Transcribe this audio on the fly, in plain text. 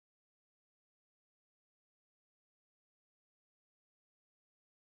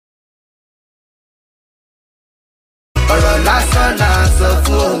lásán là sọ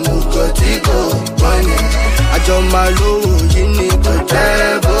fún òmùgọ̀ tí kò gbọ́n ni. Àjọ máa lówó yìí ni kò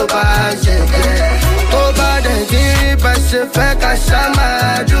jẹ́ bó bá ṣe jẹ́. Tó bá dẹ̀ kí bá ṣe fẹ́ ká ṣá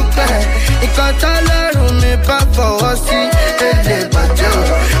máa dúpẹ́. Nǹkan tọ́lọ́run mi bá fọwọ́ sí èlé bàjẹ́ o.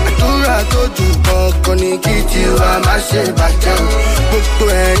 Àdúrà tó jù kankan ní kí tiwa má ṣe bàjẹ́ o. Gbogbo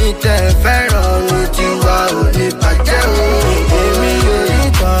ẹ̀yin tẹ́ fẹ́ràn mi tiwa ò ní bàjẹ́ o. Èmi ò ní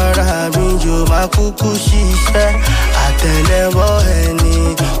tọ́ra mi jò máa kúkú ṣiṣẹ́. Àtẹ̀lẹ́wọ́ ẹni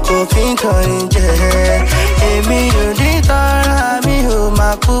kò kí n tàn ní jẹ́. Èmi ò ní tọ́ra mi ò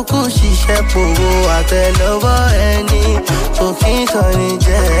máa kúkú ṣiṣẹ́ pòwó. Àtẹ̀lẹ́wọ́ ẹni kò kí n tàn ní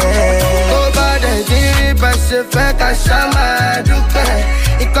jẹ́. Tó bá dẹ̀ kí bá ṣe fẹ́ ká ṣá máa dúpẹ́.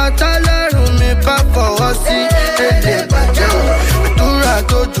 Nǹkan tọ́lọ́run mi bá fọwọ́ sí èlé bàjẹ́ o. Àdúrà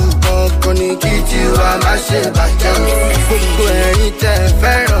tó jù kankan ní kí tiwa má ṣe bàjẹ́ o. Gbogbo ẹ̀yin tẹ́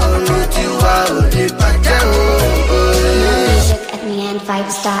fẹ́ràn mi tiwa ò ní bàjẹ́ o. Music at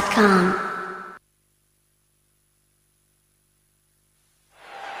neonvibes.com.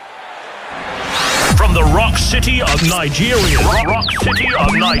 From the rock city of Nigeria, rock city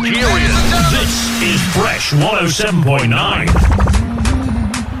of Nigeria, this is Fresh 107.9.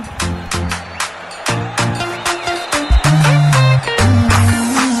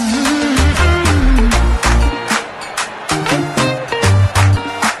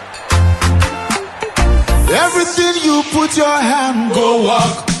 Everything you put your hand go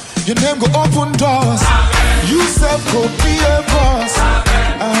walk. Your name go open doors. Amen. You self go be a boss.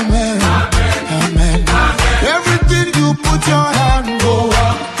 Amen. Amen. Amen. Everything you put your hand go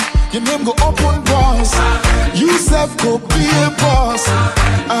walk. Your name go open doors. Amen. You self go be a boss.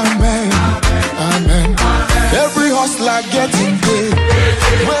 Amen. Amen. Amen. Every hustler getting paid.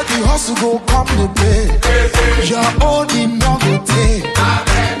 Where the hustle go come to pay. Your own in no go take.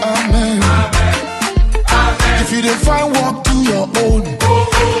 Amen. If you don't find work, do your own.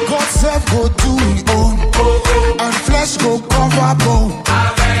 God self go do his own. And flesh go cover bone.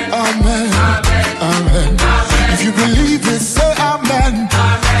 Amen. Amen. If you believe it, say amen.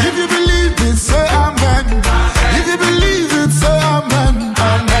 If you believe it, say amen. If you believe it, say amen.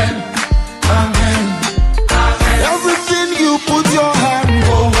 Amen. Amen. Everything you put your hand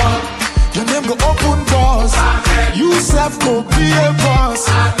go up. Your name go open doors. You self go be a boss.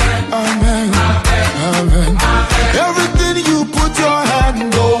 Amen. Amen. Everything you put your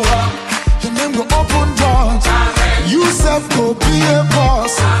hand go up. Your name go open doors. You self go be a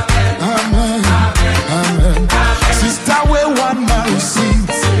boss. Amen. Amen. Sister, where one man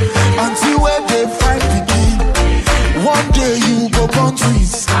receives until where they find the key. One day you go born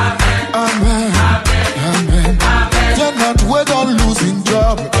twins. Amen. Amen. Tenant we don't losing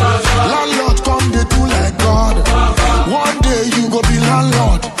job. Landlord come they do like God. One day you go be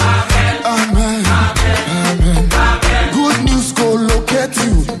landlord. Amen. Amen. Good news go locate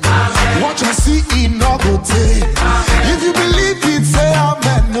you. Watch and see it no go take. If you believe it, say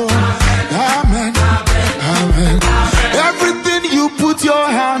amen. No. Amen. Amen. Everything you put your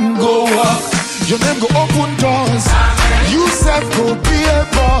hand go up. Your name go open doors. You self go be a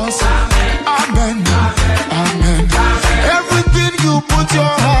boss. Amen. Amen. Everything you put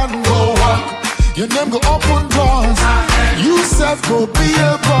your hand go up. Your name go open doors. You self go be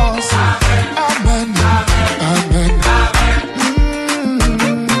a boss. Amen. Amen.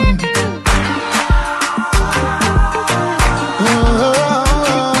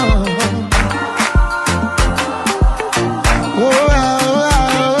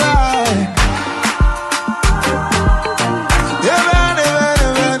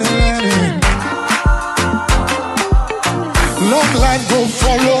 Long life go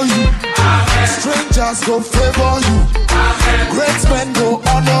follow you. Strangers go favor you. Great men go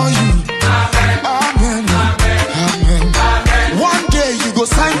honor you. Amen. Amen. One day you go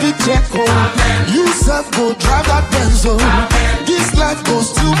sign the check. You self go drive that Benz. This life go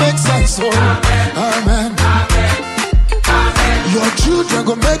still make sense. Amen. Your children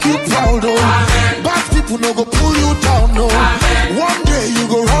go make you proud. Bad people no go pull you down. One day you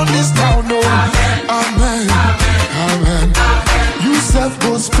go run this town. Amen. Amen. You self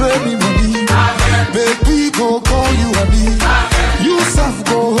go spray me money. Baby go call you honey. You self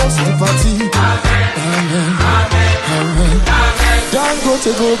go host the party. Amen. Amen. Don't go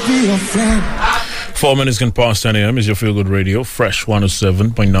to go be your friend. 4 minutes can pass 10 a.m. is your Feel Good Radio, Fresh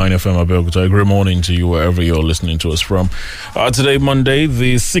 107.9 FM Abeokuta. Good morning to you wherever you're listening to us from. Today, Monday,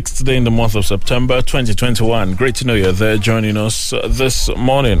 the 6th day in the month of September 2021. Great to know you're there joining us this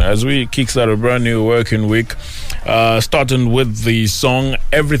morning as we kickstart a brand new working week, starting with the song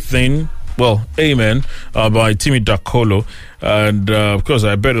Everything Well, Amen by Timmy Dakolo. And of course,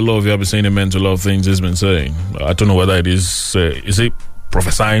 I bet a lot of you have been saying amen to a lot of things he's been saying. I don't know whether it is it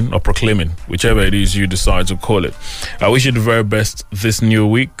prophesying or proclaiming, whichever it is you decide to call it. I wish you the very best this new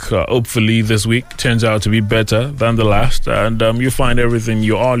week. Hopefully this week turns out to be better than the last, and you find everything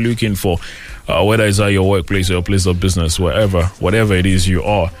you are looking for, whether it's at your workplace or your place of business, whatever it is you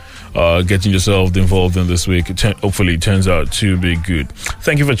are getting yourself involved in this week. Hopefully it turns out to be good.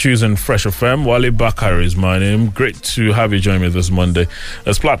 Thank you for choosing Fresh FM. Wale Bakari is my name. Great to have you join me this Monday.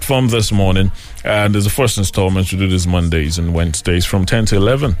 There's Platform this morning, and there's the first installment we do this Mondays and Wednesdays from 10 to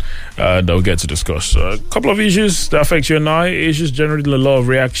 11, and I'll get to discuss a couple of issues that affect you and I. Issues generating a lot of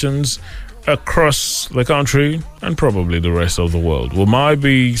reactions across the country and probably the rest of the world. We might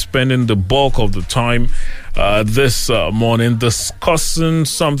be spending the bulk of the time this morning discussing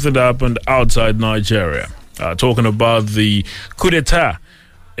something that happened outside Nigeria, talking about the coup d'etat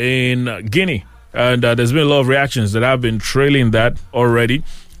in Guinea, and there's been a lot of reactions that have been trailing that already.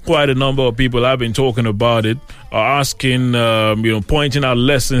 Quite a number of people have been talking about it, asking, pointing out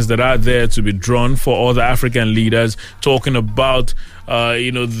lessons that are there to be drawn for other African leaders, talking about,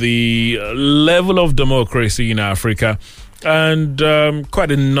 the level of democracy in Africa, and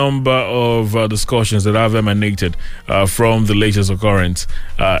quite a number of discussions that have emanated from the latest occurrence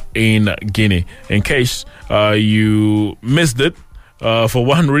in Guinea. In case you missed it, for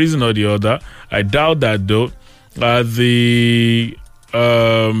one reason or the other, I doubt that though, the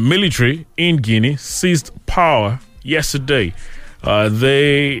military in Guinea seized power yesterday.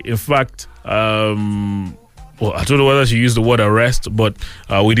 They, in fact, I don't know whether she used the word arrest, but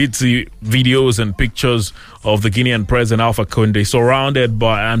we did see videos and pictures of the Guinean president Alpha Conde surrounded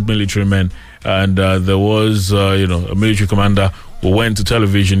by armed military men, and there was, a military commander who went to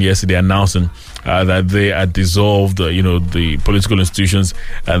television yesterday announcing that they had dissolved, the political institutions,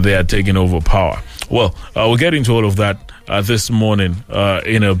 and they had taken over power. Well, we'll get into all of that this morning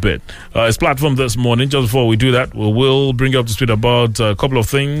in a bit. It's Platform this morning. Just before we do that, we will bring you up to speed about a couple of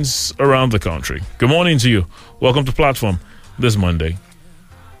things around the country. Good morning to you. Welcome to Platform this Monday.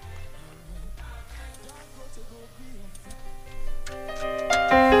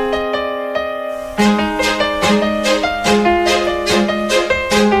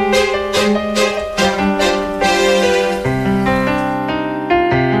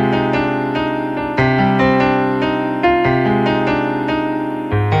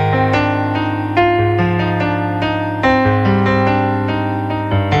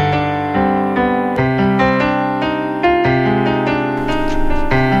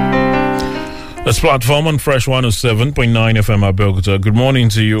 This Platform on Fresh 107.9 FM Abeokuta. Good morning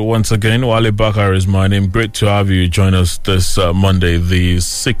to you once again. Wale Bakar is my name. Great to have you join us this Monday, the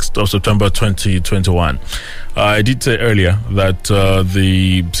 6th of September 2021. I did say earlier that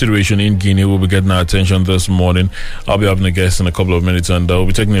the situation in Guinea will be getting our attention this morning. I'll be having a guest in a couple of minutes, and we'll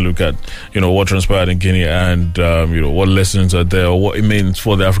be taking a look at, what transpired in Guinea and, what lessons are there, or what it means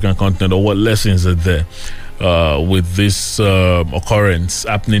for the African continent, or what lessons are there. With this occurrence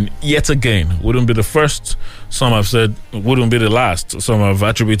happening yet again. Wouldn't be the first. Some have said wouldn't be the last. Some have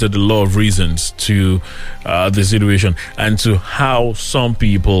attributed a lot of reasons to the situation and to how some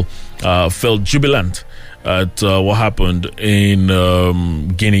people felt jubilant at what happened in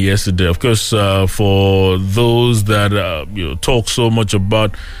Guinea yesterday. Of course, for those that talk so much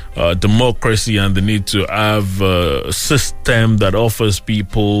about democracy and the need to have a system that offers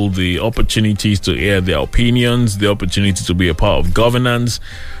people the opportunities to air their opinions, the opportunity to be a part of governance,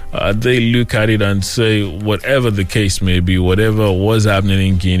 they look at it and say, whatever the case may be, whatever was happening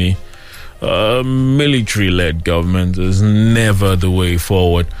in Guinea, military-led government is never the way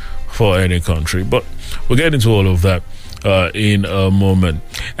forward for any country. But we'll get into all of that in a moment.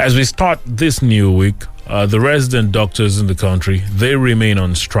 As we start this new week, the resident doctors in the country, they remain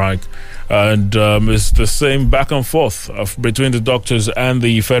on strike, and it's the same back and forth between the doctors and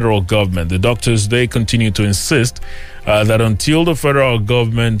the federal government. The doctors, they continue to insist that until the federal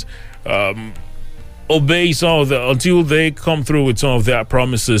government obey until they come through with some of their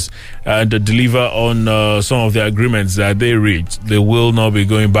promises and deliver on some of the agreements that they reached, they will not be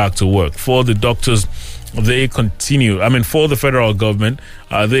going back to work. For the doctors, they continue. For the federal government,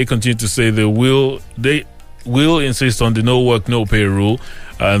 they continue to say they will insist on the no work, no pay rule,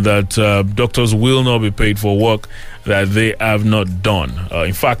 and that doctors will not be paid for work that they have not done.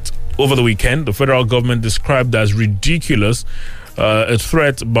 In fact, over the weekend, the federal government described as ridiculous a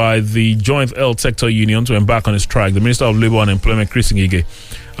threat by the Joint Health Sector Union to embark on a strike. The Minister of Labour and Employment, Chris Ngige,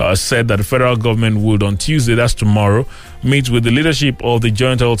 said that the federal government would, on Tuesday, that's tomorrow, meet with the leadership of the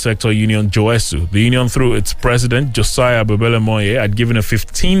Joint Health Sector Union, JOESU. The union, through its president, Josiah Bebele Moye, had given a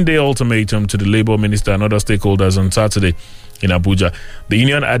 15-day ultimatum to the Labour Minister and other stakeholders on Saturday in Abuja. The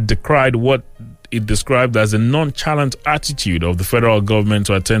union had decried what it described as a nonchalant attitude of the federal government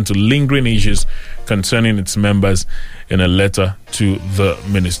to attend to lingering issues concerning its members in a letter to the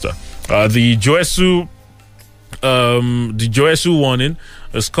minister. The JOESU warning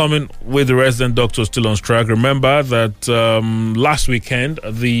is coming with the resident doctors still on strike. Remember that last weekend,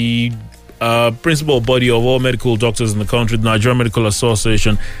 the principal body of all medical doctors in the country, the Nigerian Medical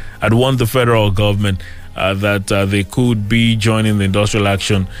Association, had warned the federal government that they could be joining the industrial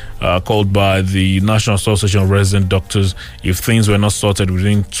action called by the National Association of Resident Doctors if things were not sorted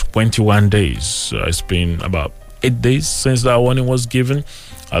within 21 days. It's been about 8 days since that warning was given.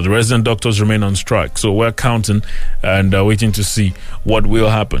 The resident doctors remain on strike, so we're counting and waiting to see what will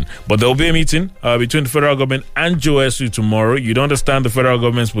happen. But there will be a meeting between the federal government and JOESU tomorrow. You don't understand the federal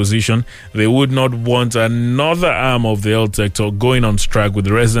government's position. They would not want another arm of the health sector going on strike with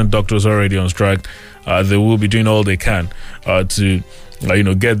the resident doctors already on strike. They will be doing all they can to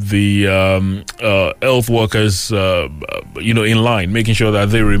get the health workers, in line, making sure that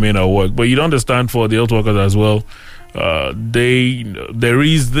they remain at work. But you don't understand for the health workers as well. There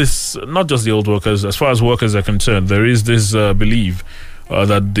is this, not just the health workers, as far as workers are concerned, there is this belief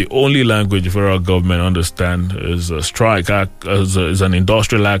that the only language the federal government understand is a strike act, is an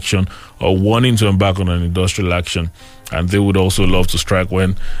industrial action, or wanting to embark on an industrial action. And they would also love to strike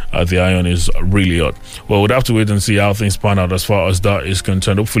when the iron is really hot. Well, we'd have to wait and see how things pan out as far as that is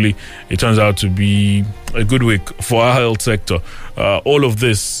concerned. Hopefully, it turns out to be a good week for our health sector. All of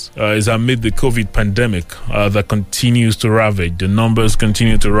this is amid the COVID pandemic that continues to ravage. The numbers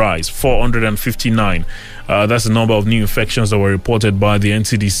continue to rise. 459. That's the number of new infections that were reported by the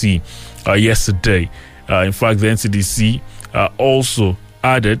NCDC yesterday. In fact, the NCDC also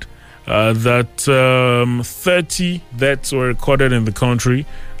added that 30 deaths were recorded in the country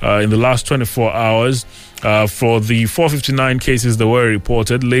in the last 24 hours. For the 459 cases that were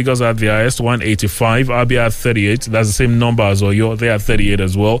reported, Lagos had the highest, 185. Abia had 38. That's the same number as Oyo. They had 38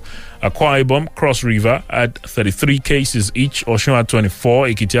 as well. Akwa Ibom, Cross River had 33 cases each. Osun had 24.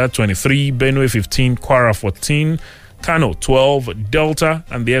 Ekiti had 23. Benue 15. Kwara 14. Kano 12. Delta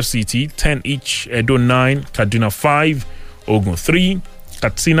and the FCT 10 each. Edo 9. Kaduna 5. Ogun 3.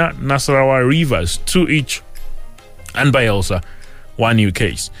 Katsina, Nasarawa, Rivers 2 each, and Bayelsa 1 new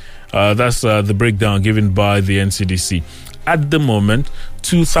case. That's the breakdown given by the NCDC. At the moment,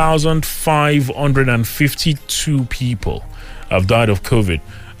 2,552 people have died of COVID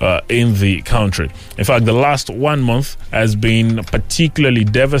in the country. In fact, the last 1 month has been particularly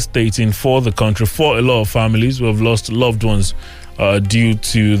devastating for the country, for a lot of families who have lost loved ones due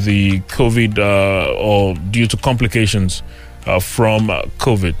to the COVID or due to complications from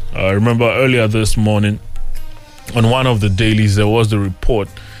COVID. Remember earlier this morning on one of the dailies there was the report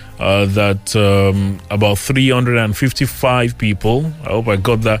that about 355 people, I hope I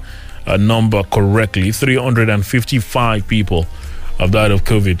got that number correctly, 355 people have died of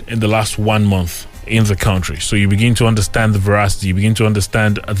COVID in the last 1 month in the country. So you begin to understand the veracity, you begin to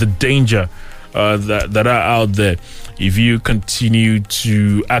understand the danger that are out there if you continue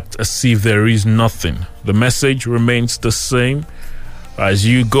to act as if there is nothing. The message remains the same. As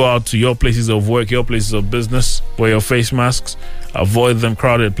you go out to your places of work, your places of business, wear your face masks, avoid them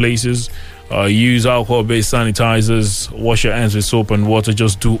crowded places, use alcohol-based sanitizers, wash your hands with soap and water.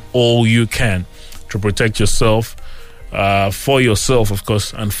 Just do all you can to protect yourself, for yourself, of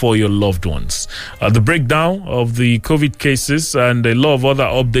course, and for your loved ones. The breakdown of the COVID cases and a lot of other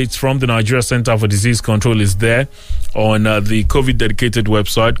updates from the Nigeria Center for Disease Control is there on the COVID dedicated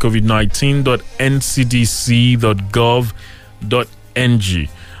website, covid19.ncdc.gov.ng.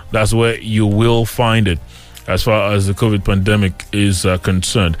 That's where you will find it as far as the COVID pandemic is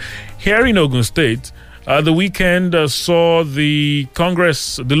concerned. Here in Ogun State, the weekend saw the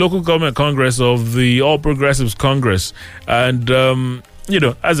Congress, the local government Congress of the All Progressives Congress, and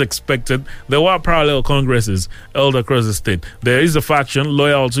as expected, there were parallel congresses held across the state. There is a faction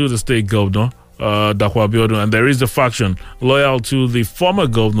loyal to the state governor, Dapo Abiodun, and there is a faction loyal to the former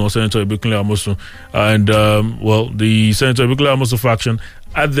governor, Senator Ibikunle Amosun, and the Senator Ibikunle Amosun faction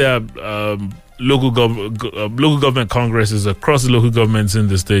at their local government congresses across the local governments in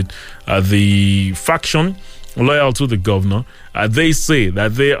the state. The faction loyal to the governor, they say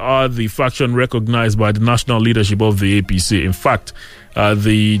that they are the faction recognized by the national leadership of the APC. In fact,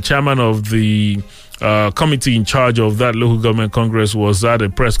 the chairman of the committee in charge of that local government congress was at a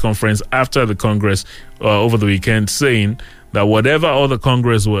press conference after the congress over the weekend, saying that whatever other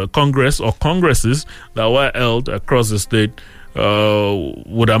congress or congresses that were held across the state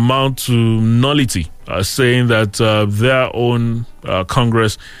would amount to nullity, saying that their own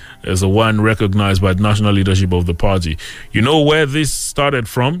congress is the one recognized by the national leadership of the party. You know where this started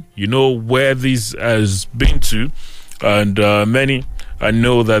from, you know where this has been to, and many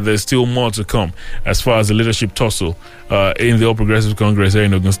know that there's still more to come as far as the leadership tussle in the All Progressive Congress here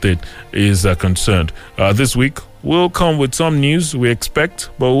in Ogun State is concerned. This week we'll come with some news, we expect,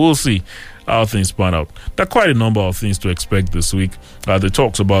 but we'll see how things pan out. There are quite a number of things to expect this week. The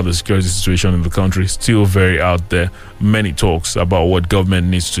talks about the security situation in the country still very out there. Many talks about what government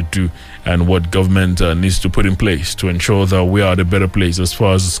needs to do and what government needs to put in place to ensure that we are at a better place as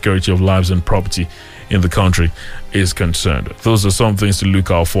far as the security of lives and property in the country is concerned. Those are some things to look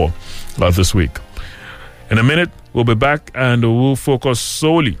out for this week. In a minute, we'll be back and we'll focus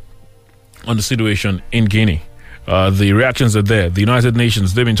solely on the situation in Guinea. The reactions are there. The United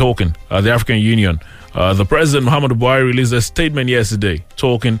Nations, they've been talking. The African Union. The President, Muhammadu Buhari, released a statement yesterday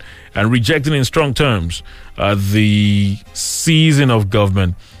talking and rejecting in strong terms the seizing of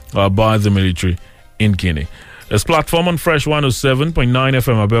government by the military in Guinea. This platform on Fresh 107.9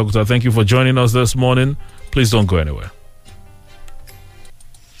 FM Abeokuta. Thank you for joining us this morning. Please don't go anywhere.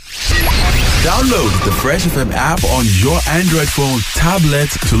 Download the Fresh FM app on your Android phone, tablet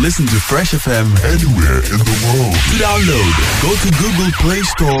to listen to Fresh FM anywhere in the world. To download, go to Google Play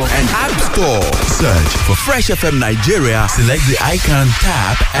Store and App Store. Search for Fresh FM Nigeria, select the icon,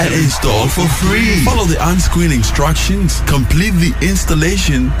 tap, and install for free. Follow the on-screen instructions, complete the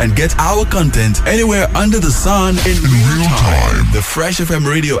installation, and get our content anywhere under the sun in real time. The Fresh FM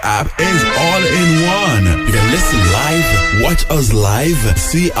radio app is all in one. You can listen live, watch us live,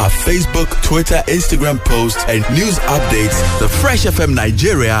 see our Facebook, Twitter, Instagram posts, and news updates. The Fresh FM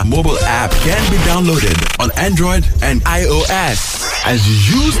Nigeria mobile app can be downloaded on Android and iOS. As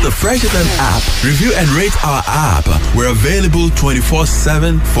you use the Fresh FM app, review and rate our app. We're available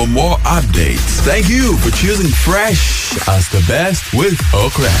 24/7 for more updates. Thank you for choosing Fresh as the best with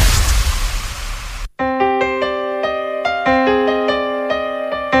Oakrest.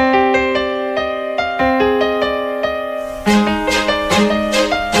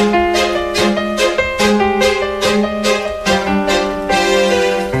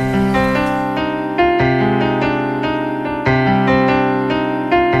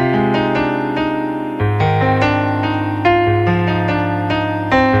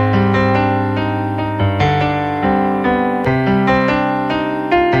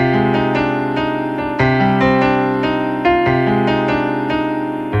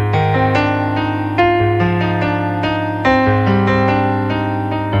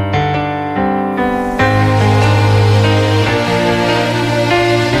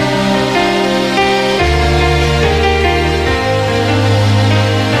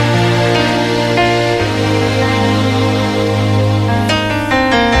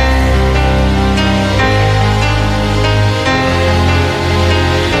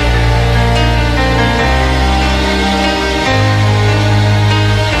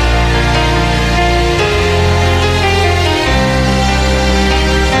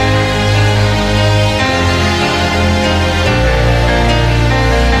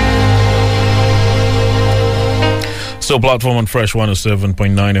 So platform on Fresh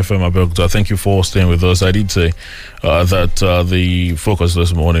 107.9 FM Abeokuta. Thank you for staying with us. I did say that the focus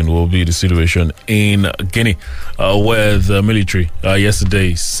this morning will be the situation in Guinea, where the military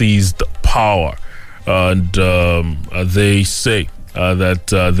yesterday seized power. And they say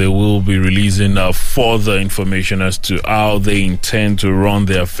that they will be releasing further information as to how they intend to run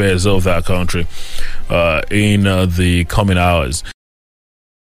the affairs of that country in the coming hours.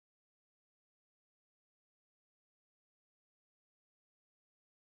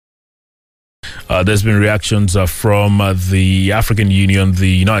 There's been reactions from the African Union, the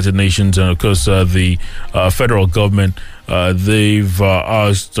United Nations, and of course the federal government. They've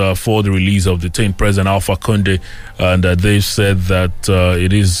asked for the release of detained President Alpha Conde, and they've said that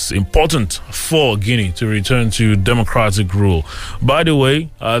it is important for Guinea to return to democratic rule. By the way,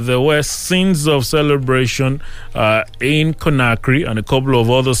 there were scenes of celebration in Conakry and a couple of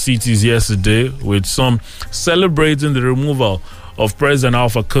other cities yesterday, with some celebrating the removal of President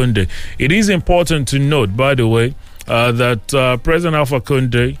Alpha Conde. It is important to note, by the way, that President Alpha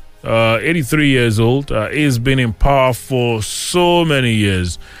Conde, 83 years old, has been in power for so many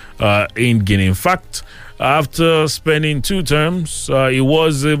years in Guinea. In fact, after spending 2 terms, he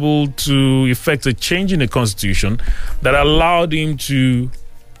was able to effect a change in the constitution that allowed him to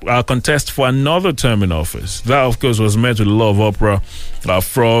contest for another term in office. That, of course, was met with a lot of uproar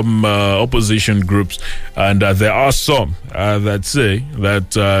from opposition groups, and there are some that say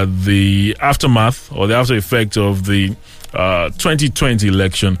that the aftermath or the after effect of the 2020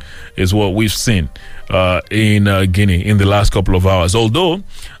 election is what we've seen in Guinea in the last couple of hours. Although,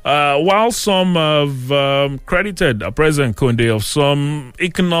 while some have credited President Condé of some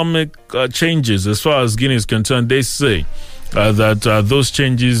economic changes as far as Guinea is concerned, they say that those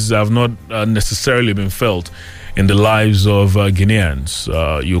changes have not necessarily been felt in the lives of Guineans.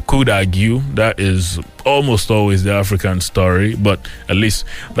 You could argue that is almost always the African story, but at least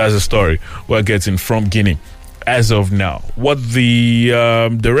that's a story we're getting from Guinea as of now. What the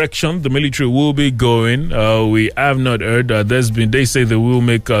direction the military will be going, we have not heard. They say they will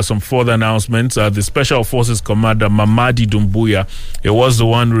make some further announcements. The Special Forces Commander Mamadi Doumbouya, it was the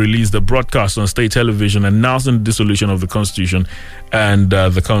one who released the broadcast on state television announcing the dissolution of the constitution and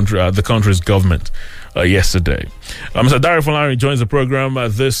the country's government yesterday. Mr. Dari Folari joins the program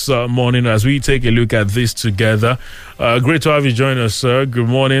this morning as we take a look at this together. Great to have you join us, sir. Good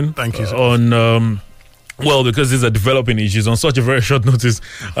morning. Thank you, sir. Well, because these are developing issues on such a very short notice,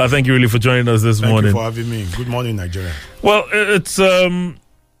 thank you really for joining us this morning. Thank you for having me. Good morning, Nigeria. Well, it's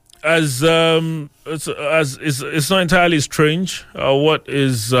not entirely strange what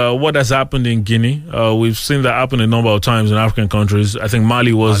has happened in Guinea. We've seen that happen a number of times in African countries. I think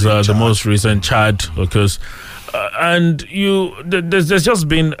Mali was the most recent, Chad, because. And there's just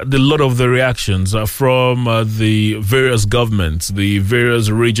been a lot of the reactions from the various governments, the various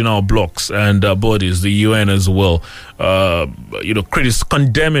regional blocs and bodies, the UN as well, critics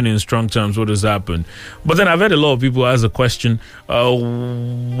condemning in strong terms what has happened. But then I've had a lot of people ask the question,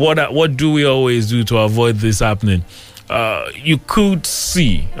 what do we always do to avoid this happening? You could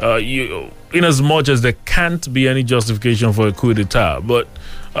see, in as much as there can't be any justification for a coup d'etat, but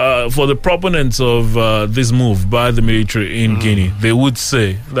for the proponents of this move by the military in Guinea, they would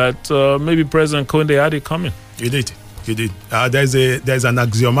say that maybe President Condé had it coming. He did. There's an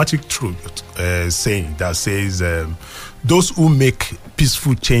axiomatic truth saying that says those who make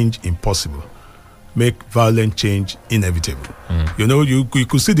peaceful change impossible make violent change inevitable. You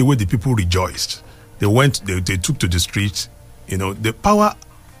could see the way the people rejoiced. They took to the streets. The power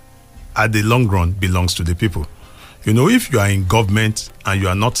at the long run belongs to the people. If you are in government and you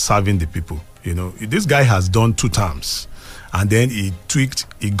are not serving the people, this guy has done 2 terms and then he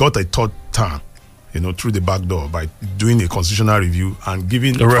got a 3rd term, through the back door by doing a constitutional review and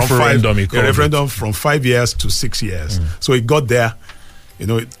giving a referendum from 5 years to 6 years. So he got there,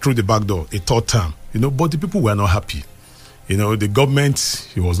 through the back door, a 3rd term, but the people were not happy. The government,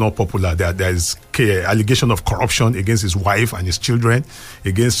 he was not popular. There is allegation of corruption against his wife and his children,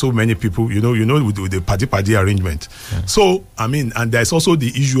 against so many people, with the party arrangement. So, and there's also the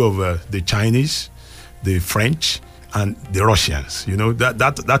issue of the Chinese, the French, and the Russians.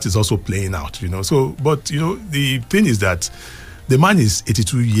 That is also playing out, So, but, the thing is that the man is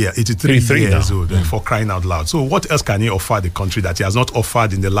 83 years old, for crying out loud. So what else can he offer the country that he has not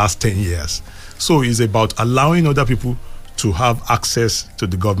offered in the last 10 years? So it's about allowing other people to have access to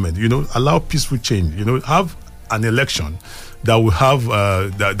the government, allow peaceful change, have an election that will have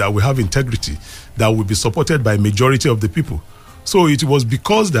that will have integrity, that will be supported by a majority of the people. So it was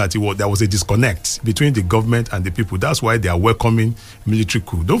because that there was a disconnect between the government and the people. That's why they are welcoming military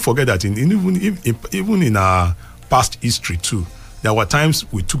coup. Don't forget that even in our past history too, there were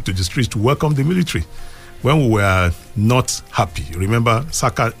times we took to the streets to welcome the military when we were not happy. Remember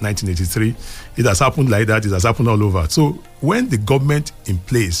Saka 1983? It has happened like that. It has happened all over. So when the government in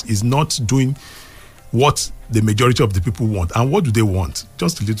place is not doing what the majority of the people want, and what do they want?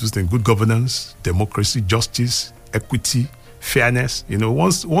 Just a little thing: good governance, democracy, justice, equity, fairness.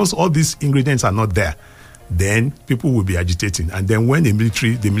 Once all these ingredients are not there, then people will be agitating. And then when the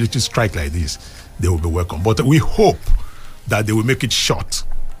military strike like this, they will be welcome. But we hope that they will make it short.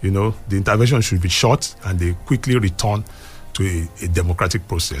 The intervention should be short and they quickly return to a democratic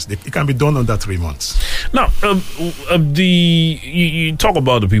process. It can be done under 3 months. Now, you talk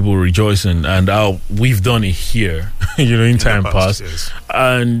about the people rejoicing and how we've done it here, in time past. Yes.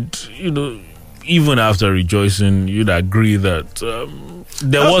 And, even after rejoicing, you'd agree that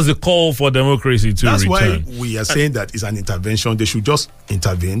there was a call for democracy to return. That's why we are saying that it's an intervention. They should just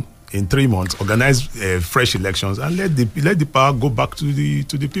intervene in 3 months, organize fresh elections, and let the power go back to the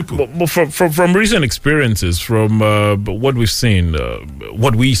people. But from recent experiences, from what we've seen,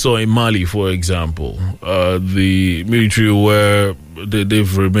 what we saw in Mali, for example, the military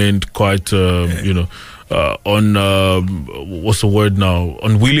they've remained quite, what's the word now?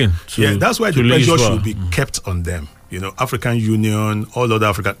 Unwilling. That's why the pressure should be kept on them. African Union, all other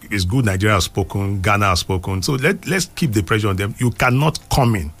Africa, it's good Nigeria has spoken, Ghana has spoken. So let's keep the pressure on them. You cannot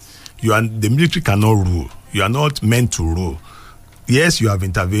come in. The military cannot rule. You are not meant to rule. Yes, you have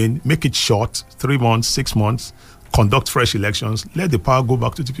intervened. Make it short, 3 months, 6 months. Conduct fresh elections. Let the power go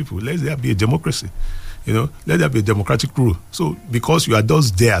back to the people. Let there be a democracy. Let there be a democratic rule. So because you are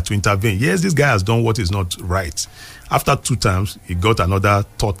just there to intervene, yes, this guy has done what is not right. After 2 terms, he got another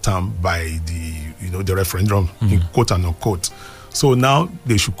 3rd term by the referendum, in quote and unquote. So now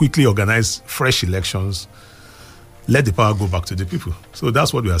they should quickly organize fresh elections. Let the power go back to the people. So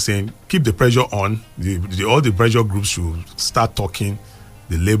that's what we are saying. Keep the pressure on. All the pressure groups should start talking.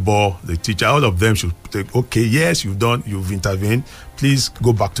 The labor, the teacher, all of them should take, okay, yes, you've intervened. Please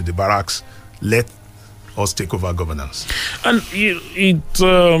go back to the barracks. Let us take over governance. And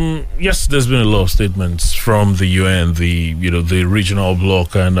yes, there's been a lot of statements from the UN, the regional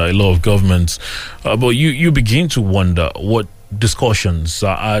bloc, and a lot of governments. But you begin to wonder what discussions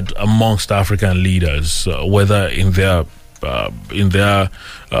are had amongst African leaders, whether in their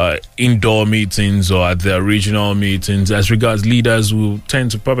indoor meetings or at their regional meetings, as regards leaders who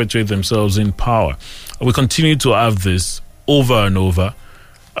tend to perpetuate themselves in power. We continue to have this over and over.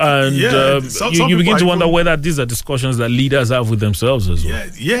 And you begin to wonder whether these are discussions that leaders have with themselves as well.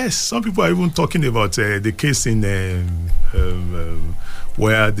 Yes, some people are even talking about the case in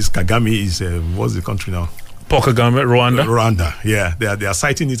where this Kagame is, what's the country now? Paul Kagame, Rwanda. Rwanda, yeah. They are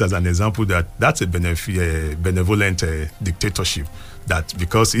citing it as an example that's a benevolent dictatorship. That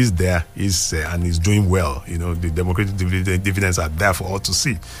because he's there, and he's doing well, the democratic dividends are there for all to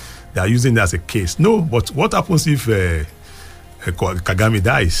see. They are using that as a case. No, but what happens if Kagame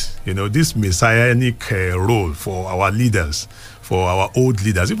dies? This messianic role for our leaders, for our old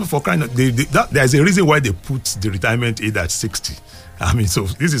leaders, even for crying, there's a reason why they put the retirement age at 60. I mean, so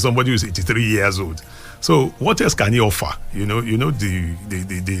this is somebody who's 83 years old. So what else can he offer?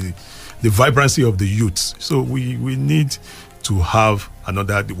 The vibrancy of the youth. So we need to have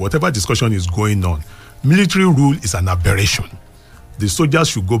another, whatever discussion is going on. Military rule is an aberration. The soldiers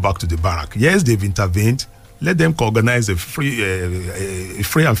should go back to the barrack. Yes, they've intervened. Let them organize a free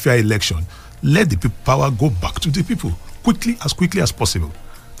and fair election. Let the power go back to the people as quickly as possible.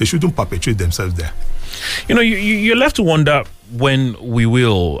 They shouldn't perpetuate themselves there. You're left to wonder when we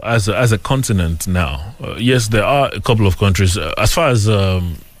will, as a continent now. Yes, there are a couple of countries, as far as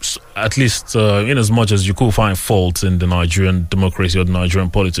at least in as much as you could find faults in the Nigerian democracy or the Nigerian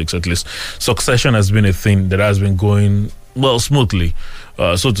politics, at least succession has been a thing that has been going smoothly,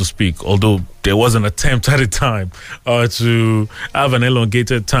 so to speak, although there was an attempt at a time to have an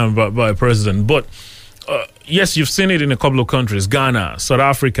elongated term by a president. But yes, you've seen it in a couple of countries, Ghana, South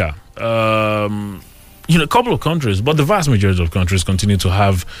Africa, a couple of countries, but the vast majority of countries continue to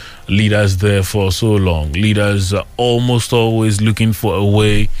have leaders there for so long. Leaders are almost always looking for a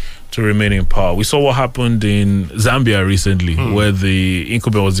way to remain in power. We saw what happened in Zambia recently, where the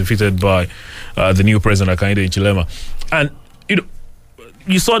incumbent was defeated by the new president, Hakainde Hichilema. And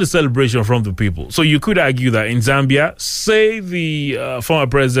you saw the celebration from the people. So you could argue that in Zambia, say the former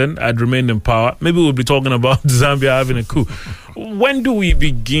president had remained in power, maybe we'll be talking about Zambia having a coup. When do we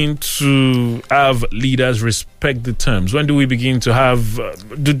begin to have leaders respect the terms? When do we begin to have...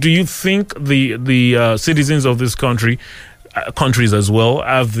 do you think the citizens of this countries as well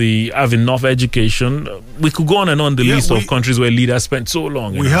have enough education? We could go on and on the list of countries where leaders spent so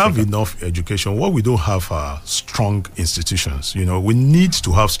long. We have enough education. What we don't have are strong institutions. We need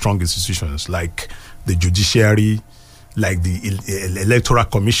to have strong institutions like the judiciary, like the electoral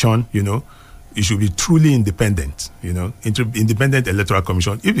commission. It should be truly independent. Independent electoral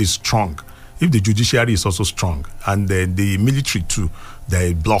commission. If it's strong, if the judiciary is also strong, and then the military too,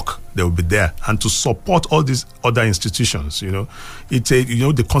 the bloc, they will be there, and to support all these other institutions.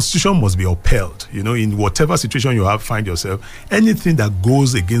 The constitution must be upheld. In whatever situation you find yourself, anything that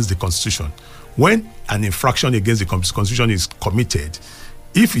goes against the constitution, when an infraction against the constitution is committed,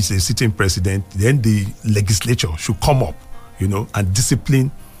 if it's a sitting president, then the legislature should come up, and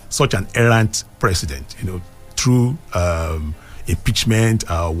discipline such an errant president, through impeachment,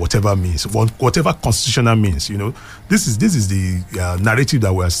 whatever means, whatever constitutional means. This is the narrative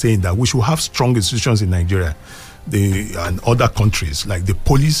that we are saying, that we should have strong institutions in Nigeria, and other countries. Like the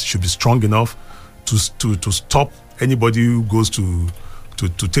police should be strong enough to stop anybody who goes to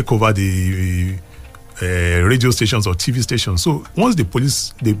take over the radio stations or TV stations. So once the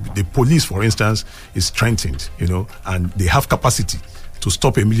police, for instance, is strengthened, and they have capacity to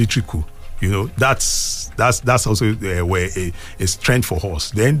stop a military coup, that's also where a strength for us.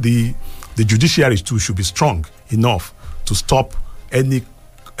 Then the judiciary too should be strong enough to stop any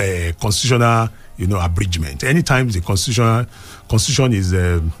constitutional abridgment. Anytime the constitution is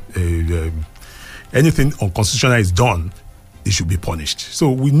anything unconstitutional is done, it should be punished.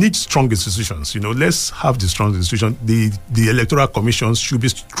 So we need strong institutions. Let's have the strong institution. The electoral commissions should be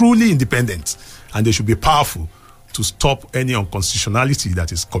truly independent, and they should be powerful to stop any unconstitutionality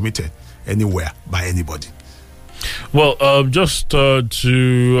that is committed anywhere by anybody. Well, just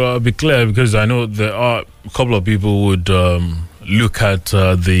to be clear, because I know there are a couple of people who would look at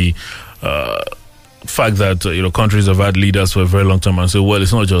the fact that countries have had leaders for a very long time and say, well,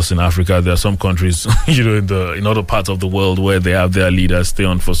 it's not just in Africa. There are some countries, in other parts of the world where they have their leaders stay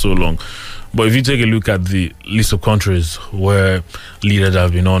on for so long. But if you take a look at the list of countries where leaders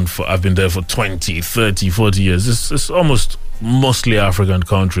have been there for 20, 30, 40 years, it's almost mostly African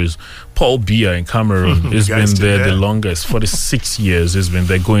countries. Paul Biya in Cameroon has been there the longest, 46 years. He's been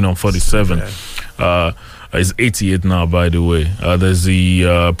there, going on 47. He's 88 now, by the way. There's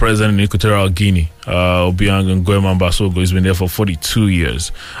the president in Equatorial Guinea, Obiang Nguema Mbasogo. He's been there for 42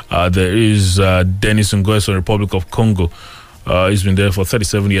 years. There is Denis Nguesso, Republic of Congo. He's been there for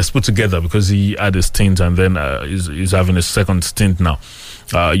 37 years put together, because he had a stint and then he's having a second stint now.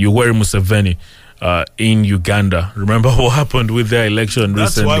 Yoweri Museveni in Uganda. Remember what happened with their election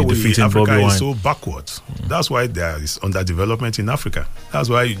recently, defeating Bobi Wine? Africa is so backwards. That's why there is underdevelopment in Africa. That's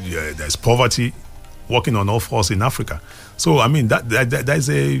why there's poverty working on all fours in Africa. So, I mean, there's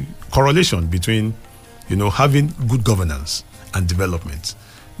a correlation between, having good governance and development.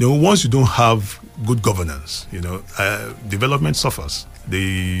 Once you don't have good governance, development suffers.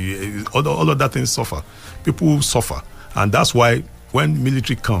 All of that things suffer. People suffer. And that's why when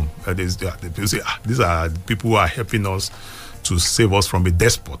military come, people say, these are people who are helping us to save us from a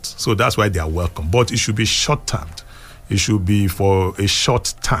despot. So that's why they are welcome. But it should be short-termed. It should be for a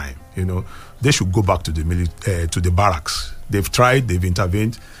short time, They should go back to the barracks. They've tried, they've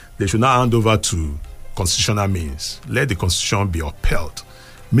intervened. They should now hand over to constitutional means. Let the constitution be upheld.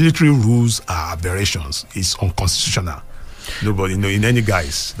 Military rules are aberrations. It's unconstitutional. Nobody, in any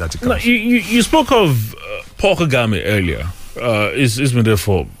guise that it comes. Now, you spoke of Paul Kagame earlier. He's been there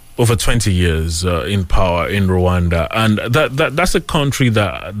for over 20 years in power in Rwanda, and that's a country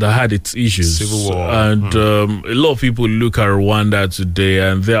that had its issues. Civil war. And a lot of people look at Rwanda today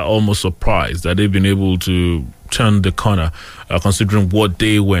and they're almost surprised that they've been able to turn the corner, considering what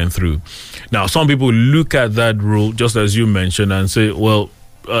they went through. Now, some people look at that rule, just as you mentioned, and say, well,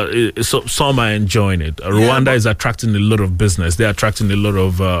 some are enjoying it. Rwanda is attracting a lot of business. They're attracting a lot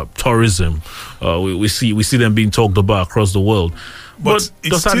of tourism. We see them being talked about across the world. But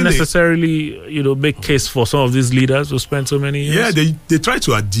does that necessarily, make case for some of these leaders who spent so many years? Yeah, they try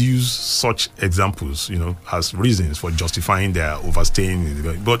to adduce such examples, as reasons for justifying their overstaying.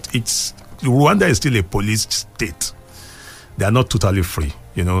 But Rwanda is still a policed state. They are not totally free.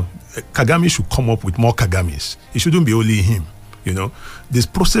 Kagame should come up with more Kagames. It shouldn't be only him. This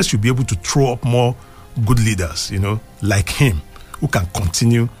process should be able to throw up more good leaders, like him, who can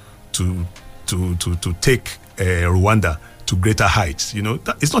continue to take Rwanda to greater heights.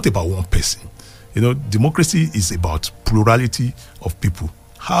 It's not about one person. Democracy is about plurality of people.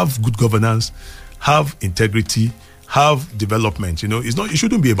 Have good governance, have integrity, have development. It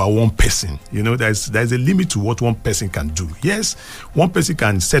shouldn't be about one person. There's a limit to what one person can do. Yes, one person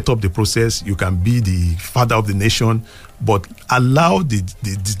can set up the process. You can be the father of the nation, but allow the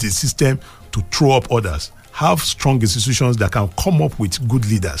system to throw up others. Have strong institutions that can come up with good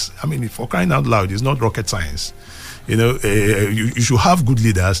leaders. I mean, for crying out loud, it's not rocket science. You should have good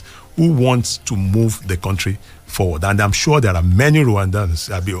leaders who want to move the country forward. And I'm sure there are many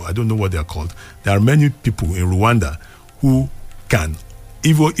Rwandans, I don't know what they're called. There are many people in Rwanda who can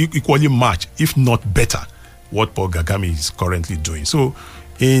equally match, if not better, what Paul Kagame is currently doing. So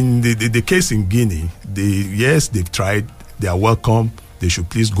in the case in Guinea, they've tried, they are welcome, they should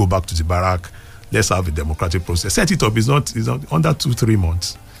please go back to the barrack. Let's have a democratic process. Set it up. It's not under 2-3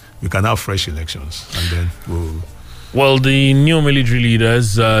 months. We can have fresh elections, and then we'll... Well, the new military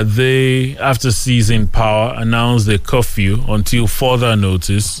leaders, they, after seizing power, announced a curfew until further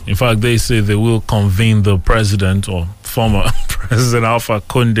notice. In fact, they say they will convene the president, or former President Alpha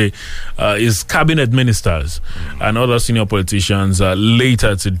Conde, his cabinet ministers and other senior politicians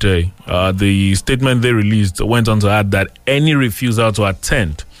later today. The statement they released went on to add that any refusal to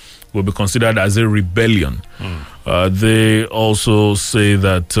attend will be considered as a rebellion. They also say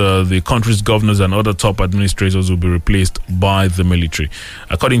that the country's governors and other top administrators will be replaced by the military.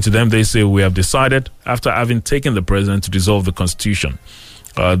 According to them, they say, we have decided, after having taken the president, to dissolve the constitution.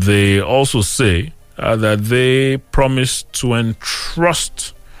 They also say that they promise to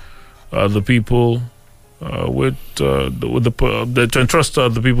entrust the people to entrust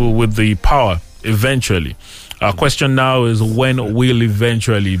the people with the power eventually. Our question now is, when will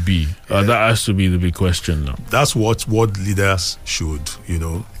eventually be? That has to be the big question now. That's what world leaders should,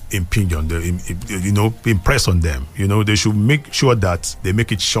 impinge on them, impress on them. They should make sure that they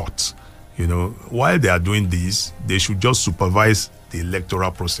make it short. While they are doing this, they should just supervise the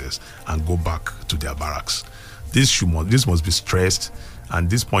electoral process and go back to their barracks. This must be stressed, and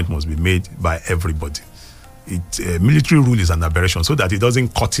this point must be made by everybody. Military rule is an aberration, so that it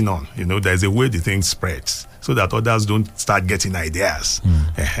doesn't cotton on. There's a way the thing spreads, so that others don't start getting ideas.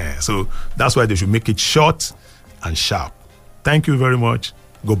 So that's why they should make it short and sharp. Thank you very much.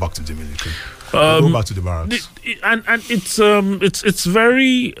 Go back to the military. Go back to the barracks. And it's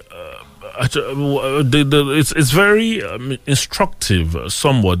very. It's very instructive,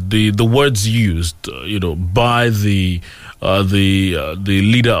 somewhat, the words used, by the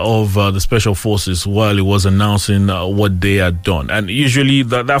leader of the special forces while he was announcing what they had done. And usually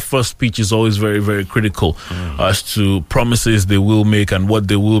that first speech is always very, very critical as to promises they will make and what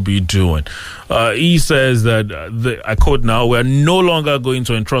they will be doing. He says that, I quote now, "We're no longer going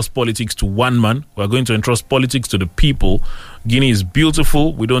to entrust politics to one man. We're going to entrust politics to the people. Guinea is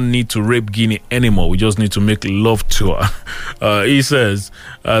beautiful. We don't need to rape Guinea anymore. We just need to make love to her." He says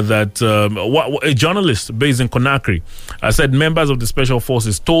that a journalist based in Conakry said members of the special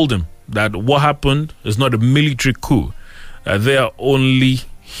forces told him that what happened is not a military coup. They are only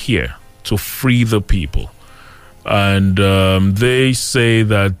here to free the people. And they say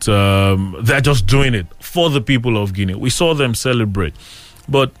that they're just doing it for the people of Guinea. We saw them celebrate.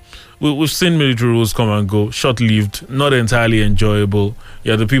 But we've seen military rules come and go, short-lived, not entirely enjoyable.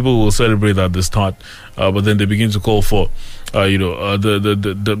 Yeah, the people will celebrate at the start, but then they begin to call for,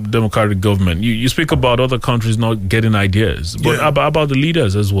 the democratic government. You speak about other countries not getting ideas, but about the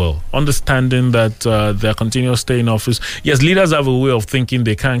leaders as well, understanding that their continuous stay in office. Yes, leaders have a way of thinking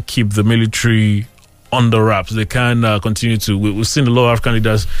they can't keep the military under wraps. They can continue to. We've seen a lot of African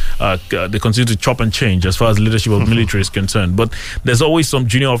leaders. They continue to chop and change as far as leadership of military is concerned. But there's always some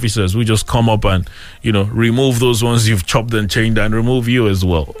junior officers who just come up and remove those ones you've chopped and changed and remove you as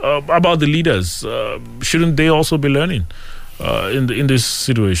well. About the leaders, shouldn't they also be learning in these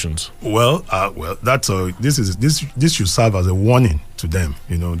situations? Well, that's this should serve as a warning to them.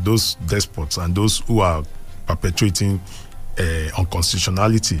 Those despots and those who are perpetuating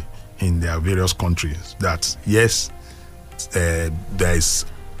unconstitutionality in their various countries, that yes, there is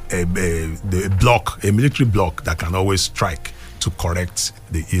a military bloc that can always strike to correct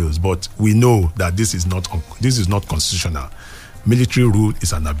the ills, but we know that this is not constitutional. Military rule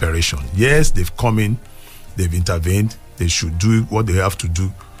is an aberration. Yes, they've come in, they've intervened. They should do what they have to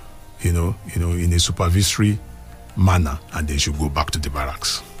do, in a supervisory manner, and they should go back to the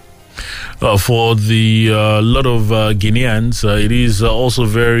barracks. For the lot of Guineans, it is also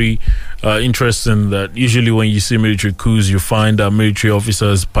very interesting that usually when you see military coups, you find military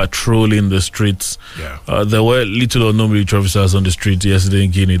officers patrolling the streets. There were little or no military officers on the street yesterday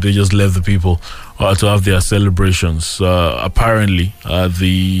in Guinea. They just left the people to have their celebrations. Apparently,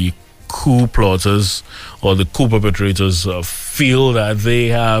 the coup plotters or the coup perpetrators feel that they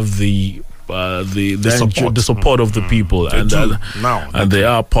have the support of the people, and they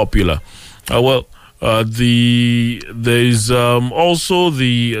are popular. There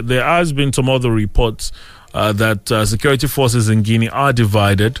has been some other reports that security forces in Guinea are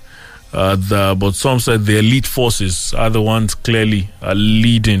divided, but some said the elite forces are the ones clearly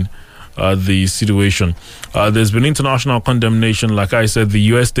leading the situation. There's been international condemnation. Like I said, the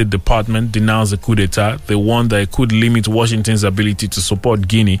U.S. State Department denounced the coup d'etat. They warned that it could limit Washington's ability to support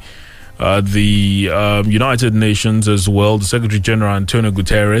Guinea. The United Nations as well, the Secretary General Antonio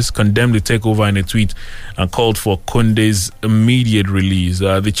Guterres condemned the takeover in a tweet and called for Condé's immediate release.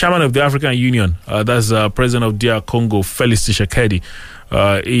 The chairman of the African Union, that's President of DR Congo, Felix Tshisekedi,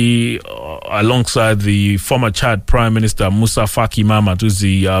 he, alongside the former Chad Prime Minister Moussa Faki Mahamat, who's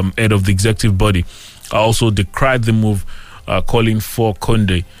the head of the executive body, also decried the move, calling for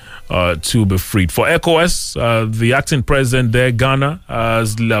Condé to be freed. For ECOWAS, the acting president there, Ghana,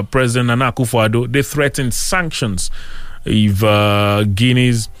 as President Nana Akufo-Addo, they threatened sanctions if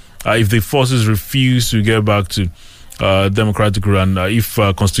if the forces refuse to get back to democratic run, if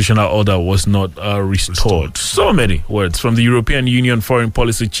constitutional order was not restored. So many words from the European Union Foreign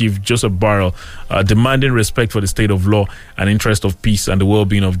Policy Chief Joseph Borrell, demanding respect for the state of law and interest of peace and the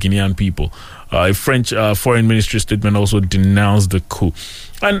well-being of Guinean people. A French foreign ministry statement also denounced the coup.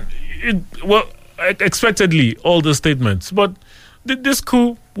 And, expectedly, all the statements. But this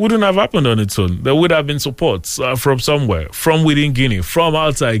coup wouldn't have happened on its own. There would have been support from somewhere, from within Guinea, from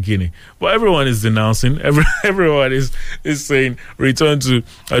outside Guinea. But everyone is denouncing. Everyone is saying return to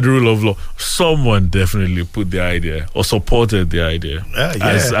the rule of law. Someone definitely put the idea or supported the idea.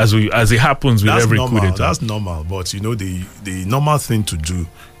 As it happens with every coup d'etat. That's normal. But the normal thing to do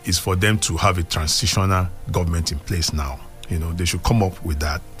is for them to have a transitional government in place now. They should come up with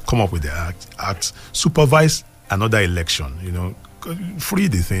that. Come up with the act, supervise another election. Free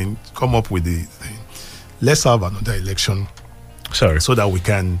the thing, come up with the thing. Let's have another election. So that we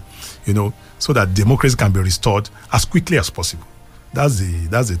can, so that democracy can be restored as quickly as possible. That's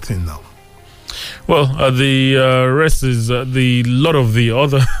the thing now. Well, the rest is the lot of the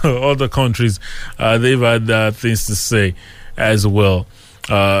other countries. They've had things to say as well.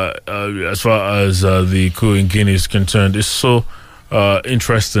 As far as the coup in Guinea is concerned, it's so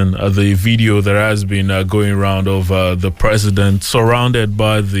interesting. The video that has been going around of the president surrounded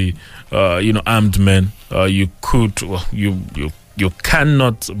by the armed men. You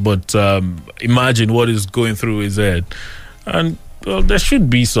cannot but imagine what is going through his head, and there should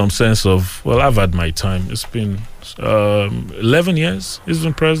be some sense of, I've had my time. It's been 11 years he's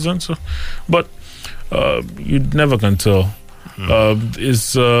been president, but you never can tell. We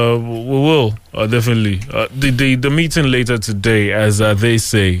will definitely the meeting later today, as they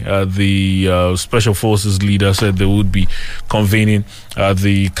say, the special forces leader said they would be convening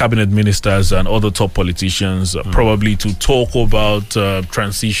the cabinet ministers and other top politicians, probably to talk about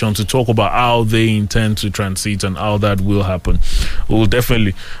transition, to talk about how they intend to transit and how that will happen. We'll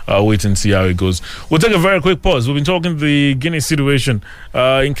definitely wait and see how it goes. We'll take a very quick pause. We've been talking the Guinea situation.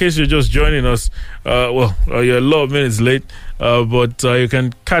 In case you're just joining us, you're a lot of minutes late. But you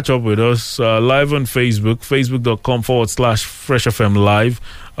can catch up with us live on Facebook, facebook.com/Fresh FM Live.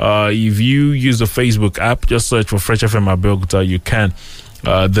 If you use the Facebook app, just search for Fresh FM Abeokuta. You can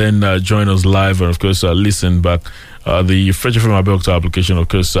then join us live and, of course, listen back. The Fresh FM Abeokuta application, of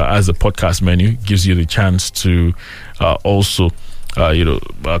course, as a podcast menu, gives you the chance to also,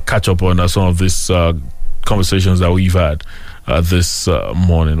 catch up on some of these conversations that we've had this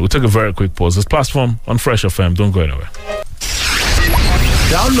morning. We'll take a very quick pause. This platform on Fresh FM. Don't go anywhere.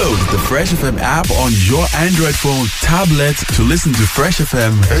 Download the Fresh FM app on your Android phone, tablet to listen to Fresh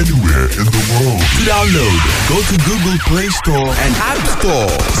FM anywhere in the world. To download, go to Google Play Store and App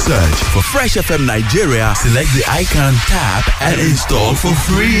Store. Search for Fresh FM Nigeria, select the icon, tap, and install for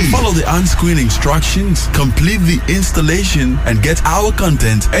free. Follow the on-screen instructions, complete the installation, and get our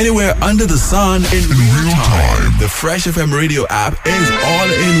content anywhere under the sun in real time. The Fresh FM radio app is all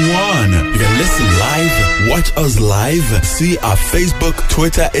in one. You can listen live, watch us live, see our Facebook,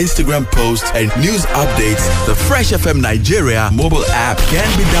 Twitter, Instagram posts, and news updates. The Fresh FM Nigeria mobile app can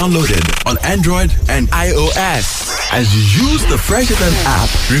be downloaded on Android and iOS. As you use the Fresh FM app,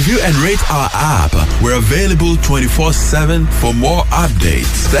 review and rate our app. We're available 24/7 for more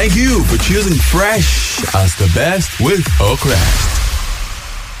updates. Thank you for choosing Fresh as the best with Oakrest.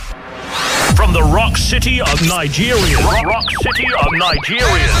 From the Rock City of Nigeria. Rock City of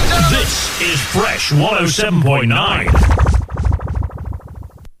Nigeria. This is Fresh 107.9.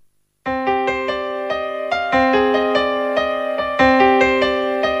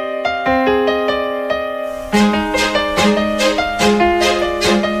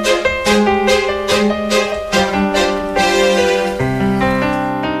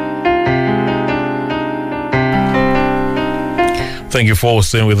 Thank you for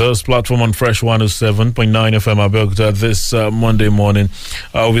staying with us. Platform on Fresh 107.9 FM Abeokuta this Monday morning.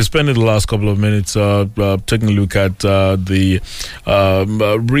 We're spending the last couple of minutes taking a look at the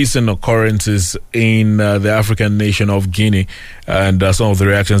recent occurrences in the African nation of Guinea and some of the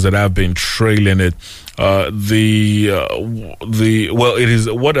reactions that have been trailing it. It is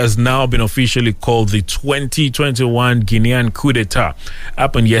what has now been officially called the 2021 Guinean coup d'etat.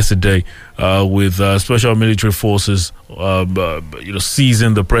 Happened yesterday with special military forces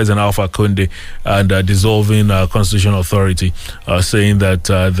seizing the president Alpha Conde and dissolving constitutional authority, saying that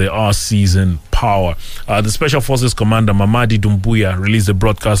they are seizing power. The Special Forces Commander Mamadi Doumbouya released a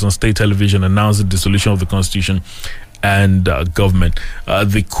broadcast on state television announcing the dissolution of the constitution and government.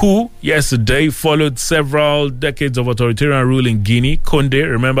 The coup yesterday followed several decades of authoritarian rule in Guinea. Conde,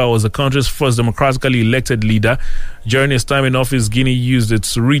 remember, was the country's first democratically elected leader. During his time in office, Guinea used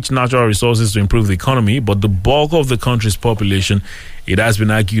its rich natural resources to improve the economy, but the bulk of the country's population, it has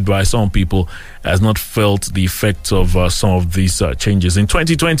been argued by some people, has not felt the effects of some of these changes. In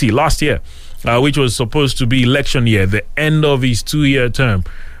 2020, last year, which was supposed to be election year, the end of his 2-year term,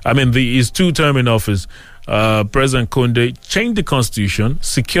 his 2 term in office, President Conde changed the constitution,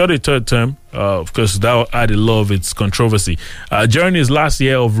 secured a third term. Of course, that added a lot of its controversy. During his last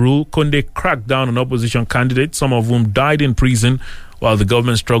year of rule, Conde cracked down on opposition candidates, some of whom died in prison, while the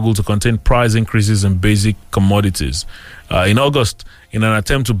government struggled to contain price increases in basic commodities. In August, in an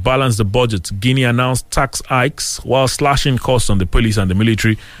attempt to balance the budget, Guinea announced tax hikes while slashing costs on the police and the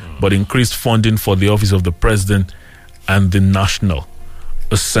military, but increased funding for the office of the president and the National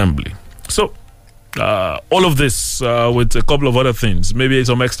Assembly. So, all of this with a couple of other things, maybe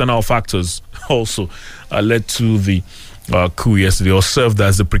some external factors also led to the coup yesterday, or served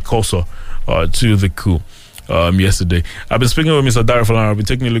as the precursor to the coup yesterday. I've been speaking with Mr. Dare Falana. I've been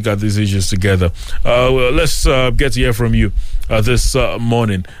taking a look at these issues together. Let's get to hear from you this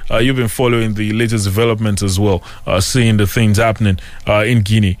morning. You've been following the latest developments as well, seeing the things happening in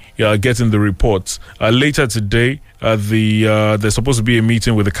Guinea, getting the reports. Later today, there's supposed to be a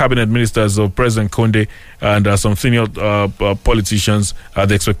meeting with the cabinet ministers of President Conde and some senior politicians.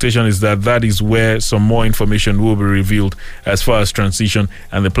 The expectation is that is where some more information will be revealed as far as transition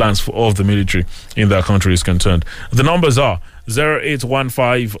and the plans of the military in that country is concerned. The numbers are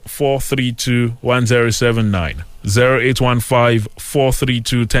 0815-432-1079,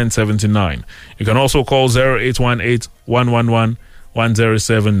 0815-432-1079. You can also call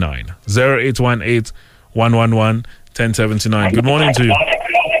 0818-111-1079, 0818-111-1079. Good morning to you.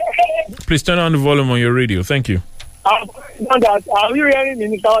 Please turn on the volume on your radio. Thank you. Are you hearing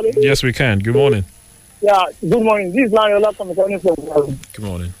me, Mr. Wale? Yes, we can. Good morning. Yeah, good morning. This is Laniola from Good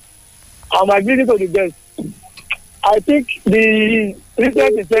morning. My greeting to the guests. I think the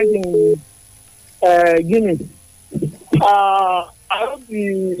recent event in Guinea, I hope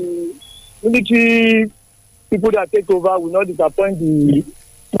the military people that take over will not disappoint the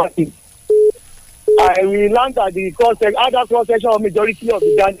party. We learned that the other cross-section of majority of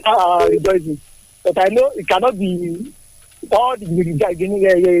the Ghana are rejoicing. But I know it cannot be all the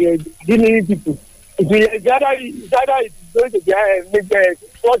Guinea people. It's going to be a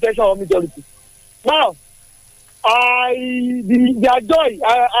cross-section of majority. Now, their joy,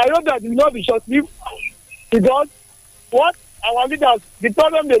 I hope that it will not be short-lived, because what our leaders, the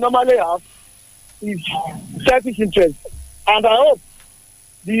problem they normally have is selfish interest. And I hope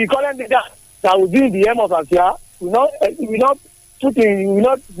the current leader that will be in the aim of Asia will not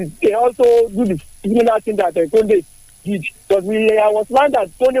also do the similar thing that Conde did. Because I was learned that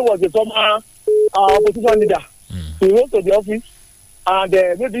Conde was the former opposition leader. He went to the office, and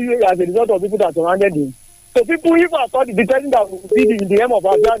maybe as a result of people that surrounded him. So people, if I thought the person that will be in the aim of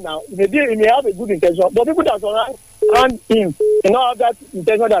Asia now, he may have a good intention, but people that surround him may not have that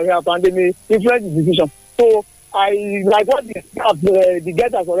intention that he has, and they may influence his decision. So I like what the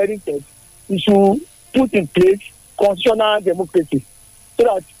guest has already said. We should put in place constitutional democracy, so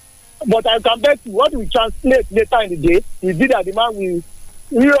that. But I come back to what we translate later in the day is that the man will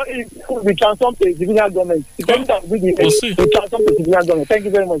transform to a civilian government. We'll see. Transform to civilian government. Thank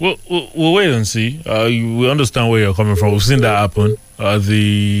you very much. We'll wait and see. We understand where you're coming from. We've seen that happen.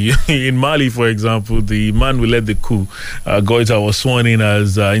 In Mali, for example, the man who led the coup, Goita, was sworn in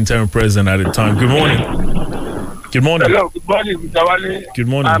as interim president at the time. Good morning. Good morning. Hello. Good morning, Mr. Wale. Good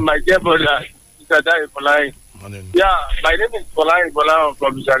morning. I'm my dear brother, Mr. Dare Falana. Yeah, my name is Falana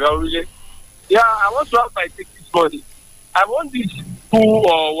from Misagawi. Yeah, I want to have my take this morning. I want this coup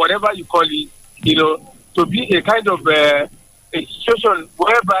or whatever you call it, to be a kind of a situation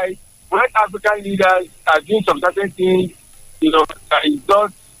whereby when African leaders are doing some certain things, that is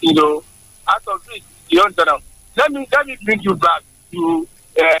not, out of it, you understand? Let me bring you back to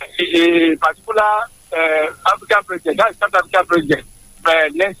a particular African president, that is South African president,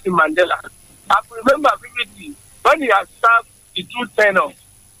 Nelson Mandela. I remember vividly when he has served the 2 tenors,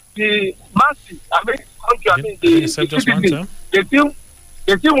 the masses, they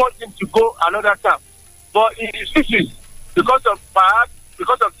still want him to go another term. But he refuses because of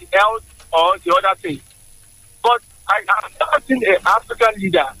the health or the other thing. But I have never seen an African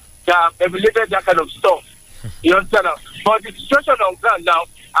leader that have emulated that kind of stuff. You understand? But the situation on ground now,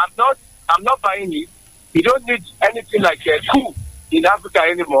 I'm not buying it. We don't need anything like a coup in Africa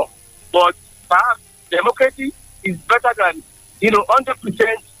anymore. But perhaps democracy is better than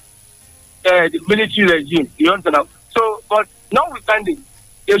 100% the military regime. You understand? So, but notwithstanding,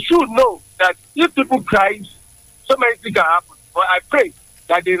 they should know that if people cry, so many things can happen. But I pray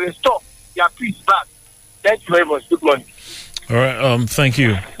that they restore their peace back. Thank you very much. Good morning. All right. Thank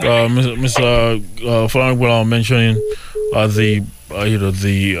you, Mr. Falana, mentioning the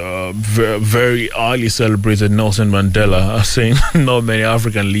the very highly celebrated Nelson Mandela, saying not many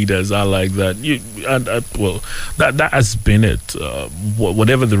African leaders are like that. That has been it.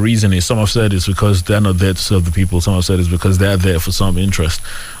 Whatever the reason is, some have said it's because they're not there to serve the people. Some have said it's because they're there for some interest.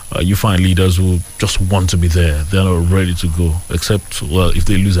 You find leaders who just want to be there. They're not ready to go, except, if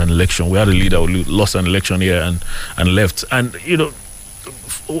they lose an election. We had a leader who lost an election here and left. And,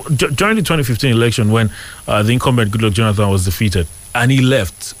 during the 2015 election, when the incumbent Goodluck Jonathan was defeated and he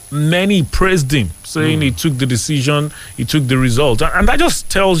left, many praised him, saying he took the decision, he took the result. And that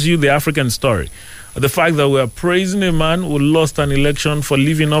just tells you the African story. The fact that we are praising a man who lost an election for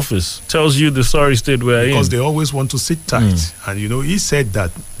leaving office tells you the sorry state we're in. Because they always want to sit tight. And, he said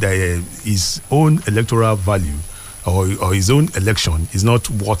that his own electoral value or his own election is not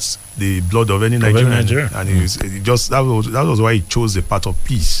worth the blood of any Nigerian. And that was why he chose the path of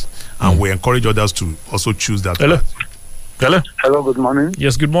peace. And we encourage others to also choose that path. Hello, good morning.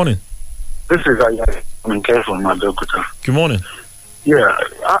 Yes, good morning. This is Ayah from Abeokuta. Good morning. Yeah,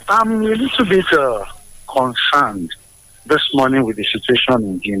 I'm a little bit concerned this morning with the situation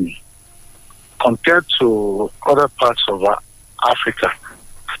in Guinea compared to other parts of Africa.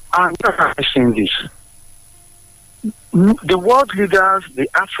 And why am I saying this? The world leaders, the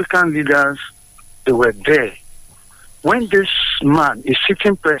African leaders, they were there when this man, a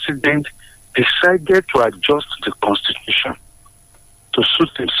sitting president, decided to adjust the constitution to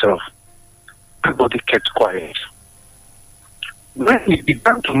suit himself. Everybody kept quiet. When he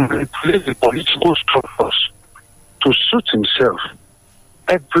began to manipulate the political structures to suit himself,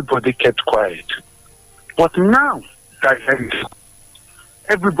 everybody kept quiet. But now that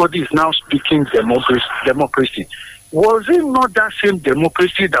everybody is now speaking democracy, was it not that same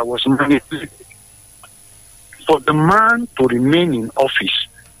democracy that was manipulated for the man to remain in office?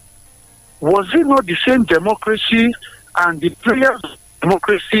 Was it not the same democracy and the players of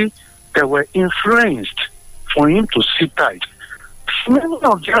democracy that were influenced for him to sit tight? Many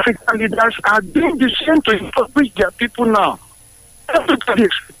of the African leaders are doing the same to impoverish their people now. Everybody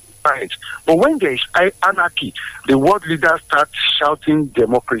is right. But when there is anarchy, the world leaders start shouting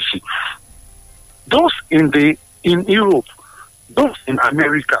democracy. Those in Europe, those in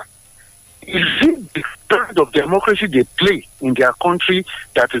America, is it the kind of democracy they play in their country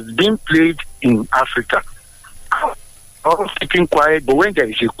that is being played in Africa? All keeping quiet, but when there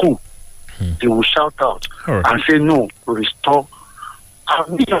is a coup, they will shout out and say, no, restore.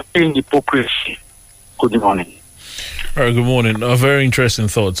 I'm not saying hypocrisy. Good morning. All right, good morning. Very interesting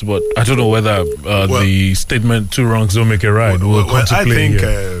thoughts, but I don't know whether the statement "two wrongs don't make a right" will come to play I think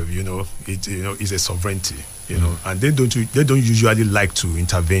here. It's a sovereignty, and they don't usually like to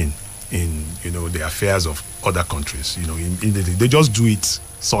intervene in the affairs of other countries. They just do it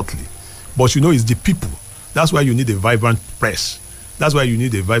subtly. But it's the people. That's why you need a vibrant press. That's why you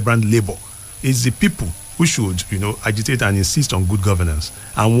need a vibrant labor. It's the people who should agitate and insist on good governance.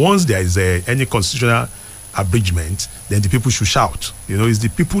 And once there is any constitutional abridgment, then the people should shout. It's the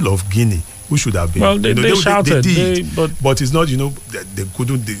people of Guinea who should have been. Well, they shouted. They did. But it's not, they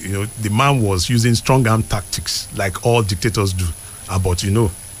couldn't, the man was using strong arm tactics like all dictators do. But, it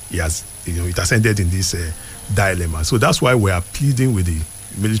has ended in this dilemma. So that's why we are pleading with the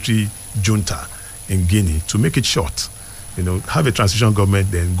military junta in Guinea to make it short. Have a transition government,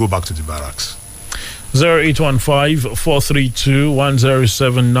 then go back to the barracks.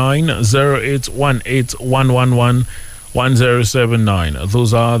 0815-432-1079, 0818-111-1079.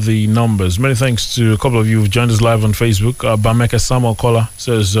 Those are the numbers. Many thanks to a couple of you who've joined us live on Facebook. Bameka Samuel Kola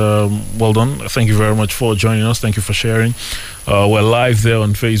says, well done. Thank you very much for joining us. Thank you for sharing. We're live there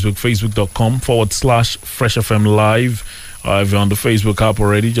on Facebook, facebook.com/Fresh FM Live. If you're on the Facebook app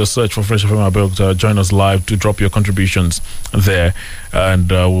already, just search for Fresh FM Abeokuta. Join us live to drop your contributions there,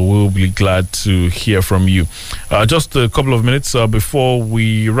 and we will be glad to hear from you. Just a couple of minutes before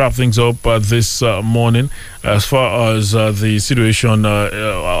we wrap things up this morning, as far as the situation,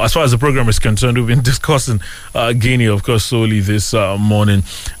 as far as the program is concerned, we've been discussing Guinea, of course, solely this morning,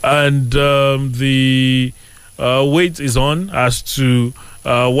 and the wait is on as to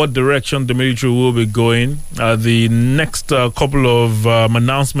what direction the military will be going. The next couple of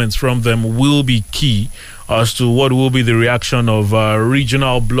announcements from them will be key as to what will be the reaction of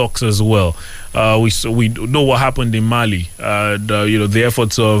regional blocs as well. We know what happened in Mali. The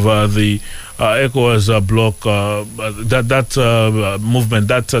efforts of the ECOWAS bloc, that movement,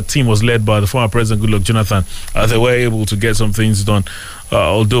 that team was led by the former President Goodluck Jonathan. They were able to get some things done,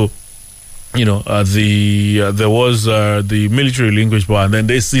 although there was the military relinquished power, and then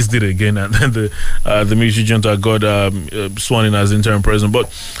they seized it again, and then the military junta got sworn in as interim president. But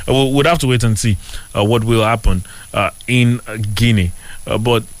we'd have to wait and see what will happen in Guinea.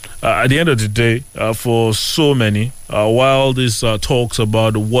 But at the end of the day, for so many, while this talks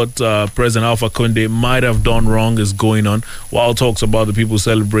about what President Alpha Conde might have done wrong is going on, while talks about the people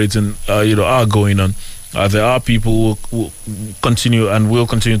celebrating, are going on, there are people who continue and will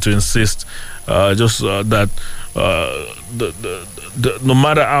continue to insist that no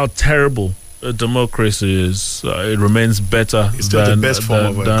matter how terrible democracy is, it remains better than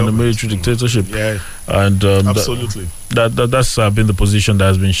the military dictatorship. Yeah, and absolutely. That's been the position that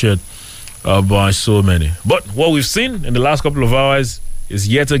has been shared by so many. But what we've seen in the last couple of hours is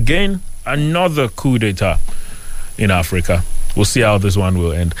yet again another coup d'etat in Africa. We'll see how this one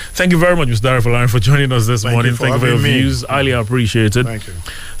will end. Thank you very much, Mr. Dare Folarin, for joining us this morning. Thank you for your views. Highly appreciated. Thank you.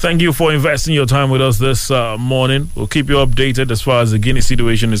 Thank you for investing your time with us this morning. We'll keep you updated as far as the Guinea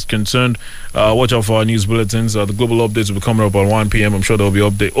situation is concerned. Watch out for our news bulletins. The global updates will be coming up at 1 p.m. I'm sure there will be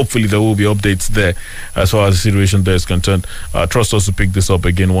updates. Hopefully, there will be updates there as far as the situation there is concerned. Trust us to pick this up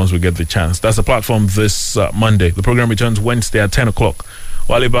again once we get the chance. That's the platform this Monday. The program returns Wednesday at 10 o'clock.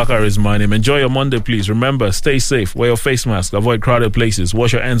 Wale Bakar is my name. Enjoy your Monday, please. Remember, stay safe. Wear your face mask. Avoid crowded places.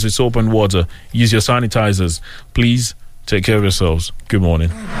 Wash your hands with soap and water. Use your sanitizers. Please take care of yourselves. Good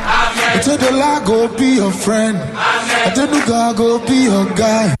morning. I tell the lie, go be your friend. I tell the God, go be your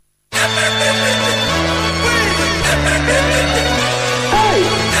guy.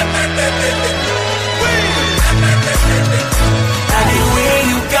 And the way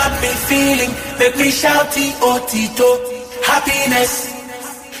you got me feeling, make me shout Tito. Happiness.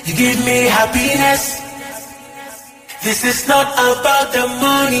 You give me happiness. This is not about the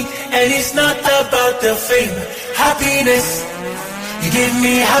money, and it's not about the fame. Happiness. You give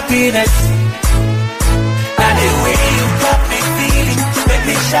me happiness. And the way you got me feeling, make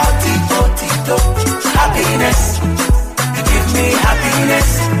me shout Tito. Happiness. You give me happiness.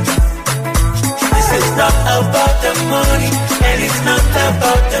 This is not about the money, and it's not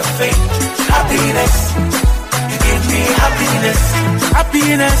about the fame. Happiness. You give me happiness.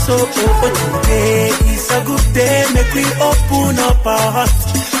 Happiness, oh, today is a good day. Make we open up our hearts.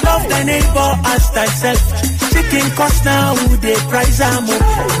 Love thy neighbor as thyself. Chicken cost now, who they price am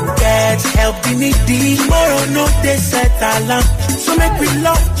up. Get help the needy. Tomorrow no they set alarm. So make we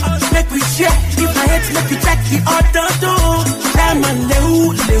love, make we share. If I hate, make we check the other door. Damn and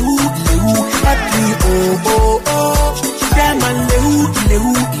lehu. Happy, oh. Damn and lehu.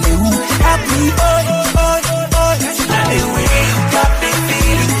 Happy, oh. And the way you got me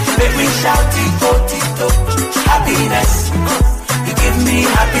feeling, make me shout Tito. Happiness, you give me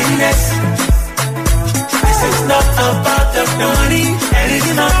happiness. This is not about the money, and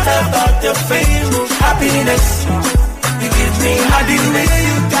it's not about the fame. Happiness, you give me happiness.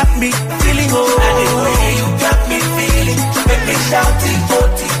 You got me feeling, and the way you got me feeling, make me shout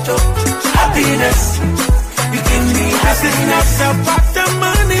Tito. Happiness, you give me happiness. This is not about the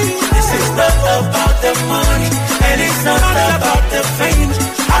money. This is not about the money, and it's not about the fame.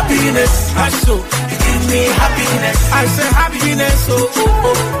 Happiness, so you give me happiness. I say happiness, oh.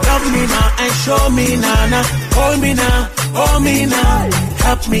 Love me now and show me now. Hold me now.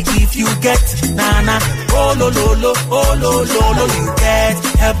 Help me if you get nana. Oh lo, you get.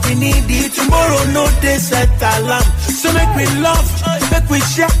 Help me needy. Tomorrow no they set alarm. So make me love, make we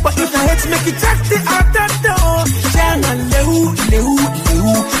share. But if I hate, make it check the other door. Jana lehu.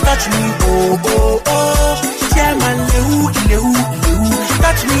 Touch me, oh. Jana lehu.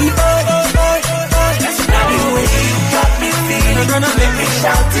 Touch me, oh. Now the way you got me feeling, make me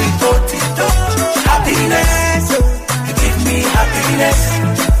shout Tito. Happiness, you give me happiness.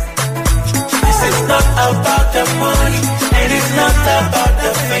 This is not about the money, and it's not about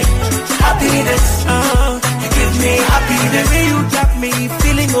the fame. Happiness, you give me happiness. The way you got me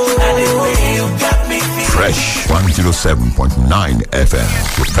feeling, and the way you got me feeling. Fresh 107.9 FM.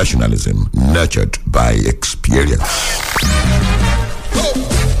 Professionalism nurtured by experience.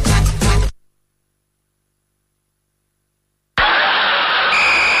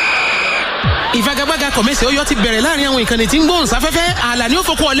 ìfagagbága kọ̀mẹ́sì ọyọ́ ti bẹ̀rẹ̀ láàrin àwọn ìkànnì tí ń gbóhùn sáfẹ́fẹ́ ààlà ni ó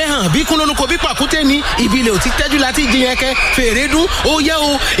fokú ọlẹ́ hàn bí kúnlónúkọ bí pàkúté ní ìbílẹ̀ ò ti tẹ́jú láti jiyàn kẹ́ fèrè dún ó yẹ o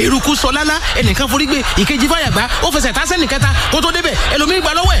eruku sọ lálá ẹnìkan forígbé ìkejì fàyàgbá ó fẹsẹ̀ tásẹ̀ nìkẹta kó tó débẹ̀ ẹlòmíì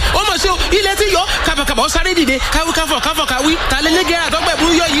gbà lọ́wọ́ ẹ̀ ó mọ̀ sí o ilẹ̀ ti yọ kàbàkàbà ó sáré dìde káwí tàlẹ́lẹ́gẹ́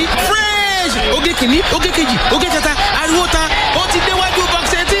àtọ́gbẹ̀bùrú yọ yìí fresh oge kìíní oge kejì oge kẹta ariwo ta ó ti déwájú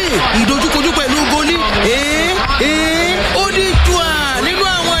bọ́ksẹ́tì ìdojúkojú pẹ̀lú goli ó di jùà nínú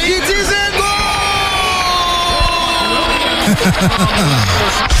àwọn yìí tí sẹ́gbọ́.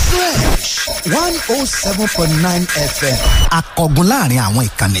 Fresh 107.9 FM. Akọgun láàrin àwọn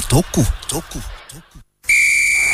ìkànnì tó kù.